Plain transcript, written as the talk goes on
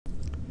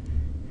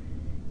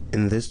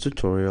In this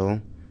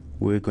tutorial,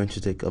 we're going to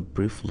take a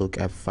brief look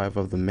at 5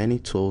 of the many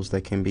tools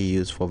that can be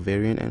used for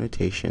variant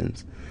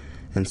annotations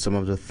and some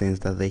of the things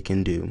that they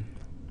can do.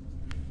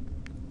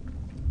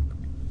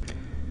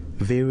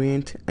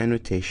 Variant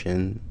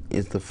annotation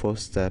is the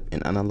first step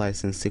in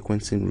analyzing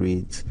sequencing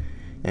reads,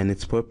 and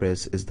its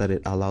purpose is that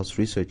it allows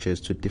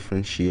researchers to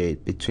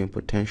differentiate between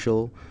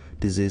potential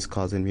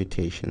disease-causing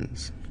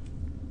mutations.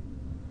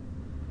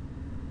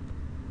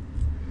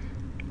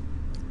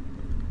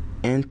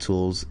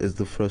 EndTools is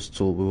the first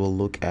tool we will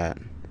look at,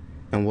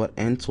 and what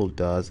EndTool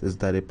does is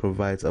that it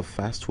provides a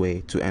fast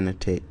way to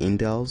annotate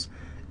indels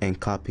and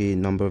copy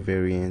number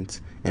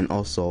variants and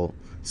also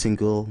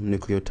single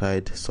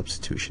nucleotide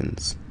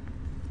substitutions.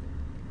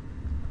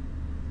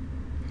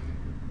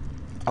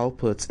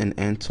 Outputs in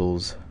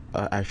EndTools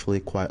are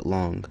actually quite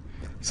long,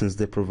 since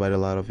they provide a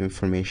lot of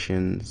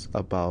information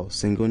about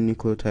single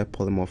nucleotide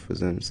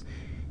polymorphisms,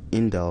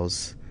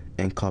 indels,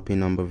 and copy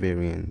number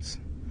variants.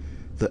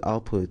 The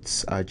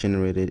outputs are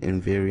generated in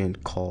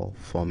variant call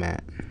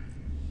format.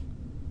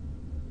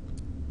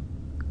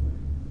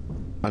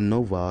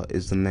 ANOVA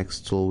is the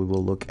next tool we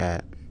will look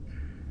at.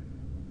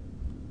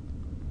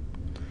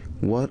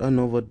 What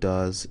ANOVA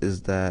does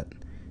is that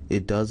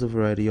it does a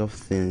variety of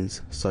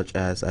things, such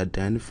as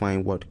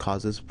identifying what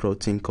causes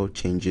protein code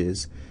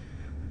changes,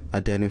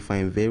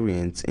 identifying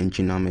variants in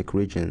genomic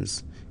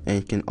regions, and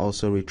it can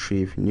also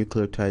retrieve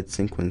nucleotide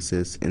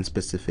sequences in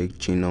specific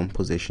genome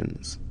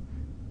positions.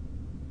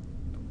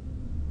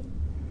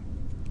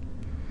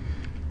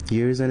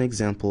 Here is an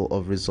example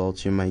of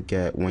results you might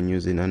get when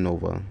using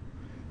ANOVA.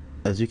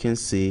 As you can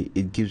see,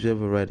 it gives you a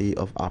variety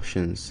of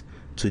options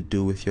to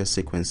do with your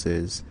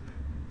sequences,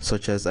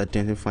 such as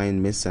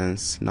identifying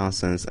missense,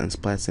 nonsense, and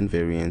splicing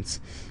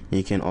variants.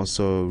 You can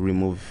also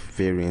remove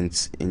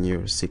variants in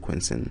your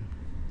sequencing.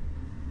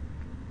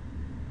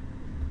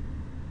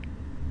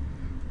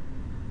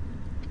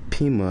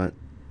 PMUT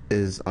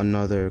is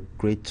another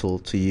great tool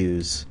to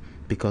use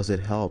because it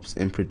helps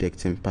in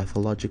predicting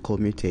pathological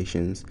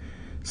mutations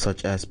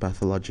such as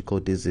pathological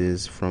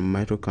disease from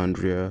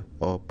mitochondria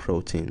or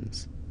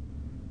proteins.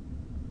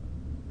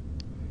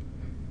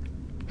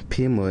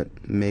 PMUT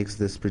makes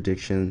these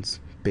predictions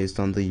based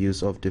on the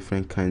use of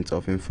different kinds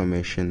of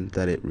information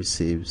that it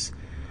receives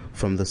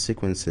from the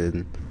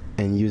sequencing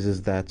and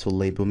uses that to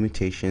label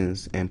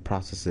mutations and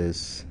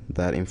processes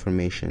that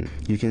information.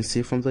 You can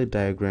see from the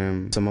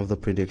diagram some of the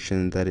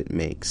predictions that it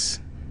makes.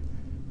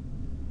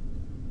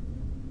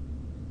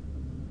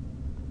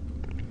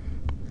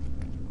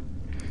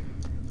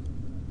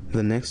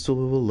 The next tool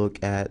we will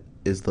look at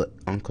is the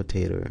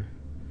Uncotator.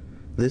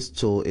 This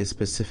tool is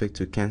specific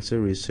to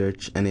cancer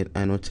research and it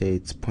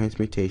annotates point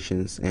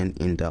mutations and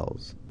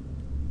indels.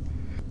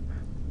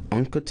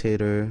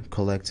 Uncotator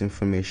collects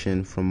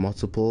information from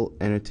multiple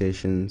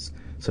annotations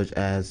such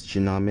as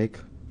genomic,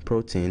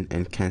 protein,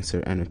 and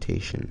cancer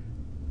annotation.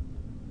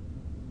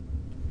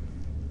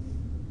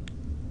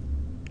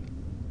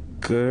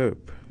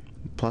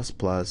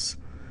 GERB++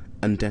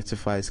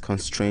 identifies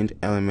constrained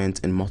elements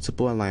in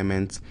multiple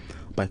alignments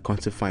by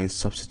quantifying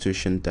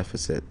substitution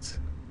deficits.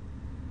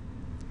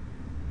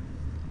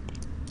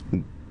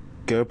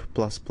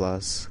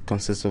 GERB++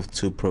 consists of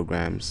 2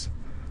 programs,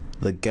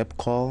 the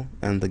GEPCall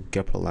and the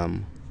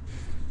GEPLM.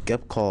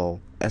 GEPCall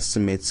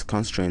estimates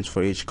constraints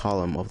for each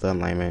column of the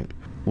alignment,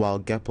 while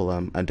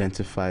GEPLM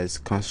identifies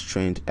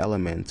constrained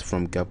elements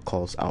from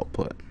GEPCall's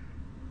output.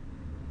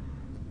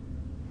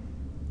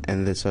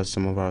 And these are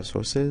some of our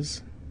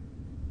sources.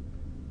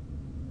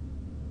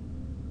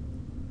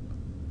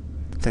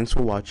 Thanks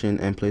for watching,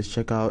 and please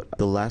check out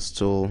the last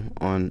tool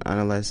on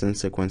analyzing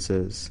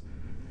sequences